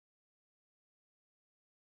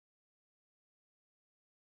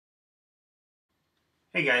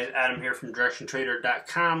Hey guys, Adam here from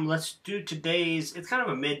DirectionTrader.com. Let's do today's, it's kind of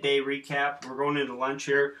a midday recap. We're going into lunch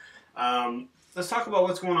here. Let's talk about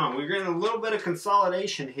what's going on. We're getting a little bit of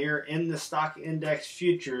consolidation here in the stock index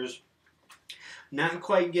futures. Not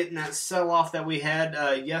quite getting that sell-off that we had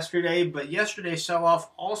yesterday, but yesterday's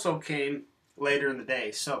sell-off also came later in the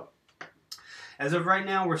day. So, as of right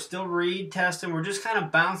now, we're still retesting. We're just kind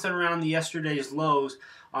of bouncing around the yesterday's lows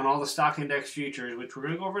on all the stock index futures, which we're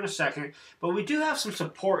going to go over in a second. But we do have some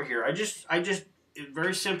support here. I just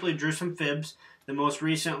very simply drew some fibs. The most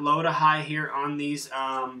recent low to high here on these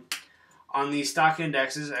stock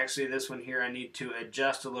indexes. Actually, this one here I need to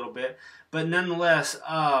adjust a little bit. But nonetheless,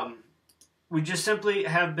 we just simply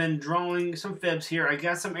have been drawing some fibs here. I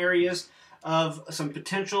got some areas of some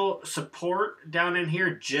potential support down in here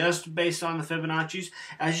just based on the Fibonacci's.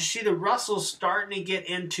 As you see, the Russell's starting to get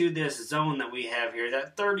into this zone that we have here,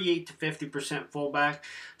 that 38 to 50% pullback.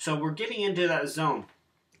 So we're getting into that zone.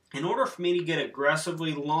 In order for me to get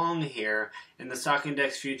aggressively long here in the stock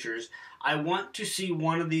index futures, I want to see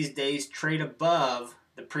one of these days trade above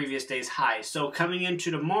the previous day's high. So coming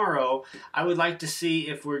into tomorrow, I would like to see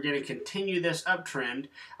if we're going to continue this uptrend.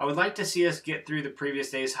 I would like to see us get through the previous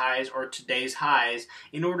day's highs or today's highs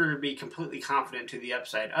in order to be completely confident to the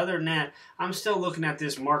upside. Other than that, I'm still looking at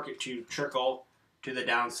this market to trickle to the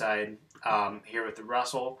downside here with the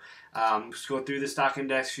Russell. Just go through the stock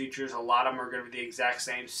index futures. A lot of them are going to be the exact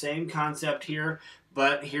same concept here,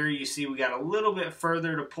 but here you see we got a little bit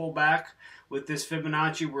further to pull back. With this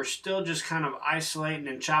Fibonacci, we're still just kind of isolating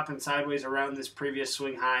and chopping sideways around this previous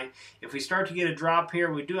swing high. If we start to get a drop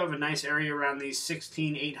here, we do have a nice area around these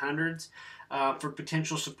 16,800s for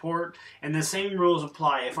potential support. And the same rules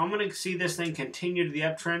apply. If I'm going to see this thing continue to the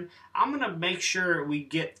uptrend, I'm going to make sure we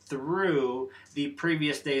get through the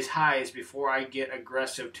previous day's highs before I get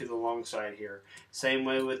aggressive to the long side here. Same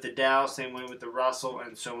way with the Dow, same way with the Russell,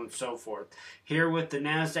 and so on and so forth. Here with the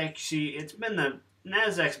NASDAQ, you see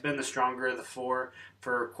NASDAQ's been the stronger of the four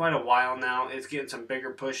for quite a while now. It's getting some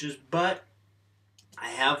bigger pushes, but I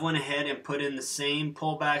have went ahead and put in the same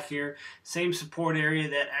pullback here, same support area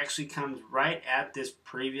that actually comes right at this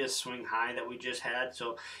previous swing high that we just had.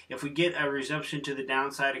 So if we get a resumption to the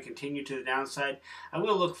downside and continue to the downside, I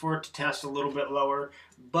will look for it to test a little bit lower.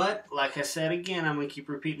 But like I said again, I'm going to keep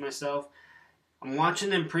repeating myself. I'm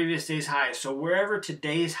watching them previous day's highs. So wherever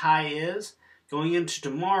today's high is, going into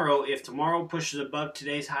tomorrow, if tomorrow pushes above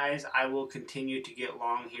today's highs, I will continue to get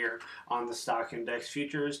long here on the stock index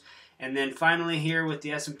futures. And then finally here with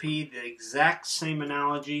the S&P, the exact same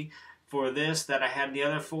analogy for this that I had the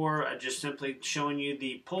other four. I just simply showing you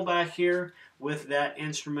the pullback here with that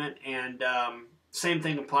instrument, and same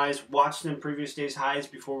thing applies. Watch them previous day's highs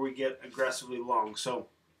before we get aggressively long. So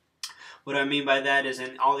what I mean by that is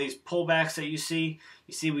in all these pullbacks that you see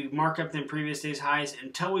we mark up them previous day's highs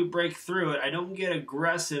until we break through it. I don't get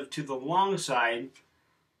aggressive to the long side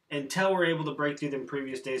until we're able to break through them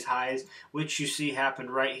previous day's highs, which you see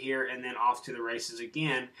happened right here, and then off to the races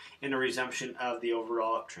again in a resumption of the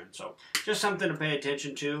overall uptrend. So just something to pay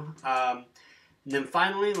attention to. And then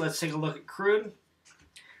finally, let's take a look at crude.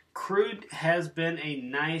 Crude has been a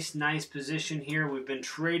nice position here. We've been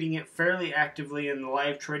trading it fairly actively in the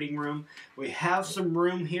live trading room. We have some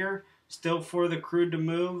room here still for the crude to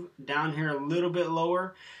move down here a little bit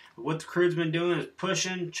lower. What the crude's been doing is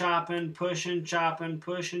pushing, chopping, pushing, chopping,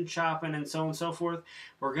 pushing, chopping, and so on and so forth.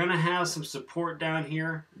 We're going to have some support down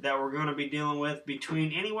here that we're going to be dealing with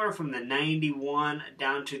between anywhere from the 91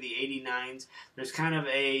 down to the 89s. There's kind of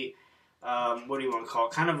a what do you want to call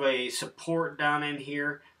it? Kind of a support down in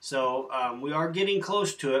here. So we are getting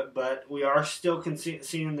close to it, but we are still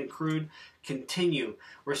seeing the crude continue.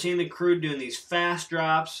 We're seeing the crude doing these fast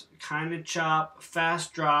drops, kind of chop,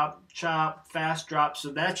 fast drop, chop, fast drop. So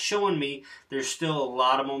that's showing me there's still a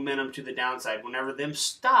lot of momentum to the downside. Whenever them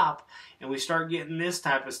stop and we start getting this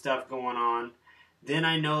type of stuff going on, then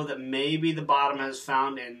I know that maybe the bottom has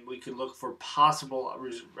found, and we could look for possible,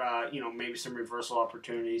 maybe some reversal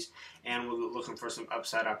opportunities, and we're looking for some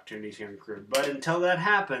upside opportunities here in crude. But until that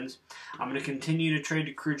happens, I'm going to continue to trade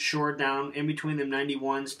the crude short down in between them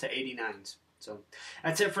 91s to 89s. So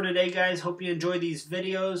that's it for today, guys. Hope you enjoy these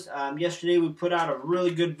videos. Yesterday we put out a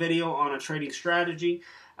really good video on a trading strategy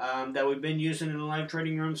that we've been using in the live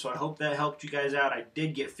trading room, so I hope that helped you guys out. I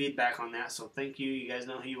did get feedback on that, so thank you. You guys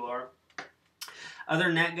know who you are. Other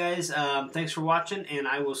than that, guys, thanks for watching, and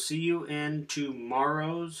I will see you in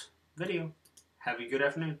tomorrow's video. Have a good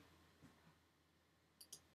afternoon.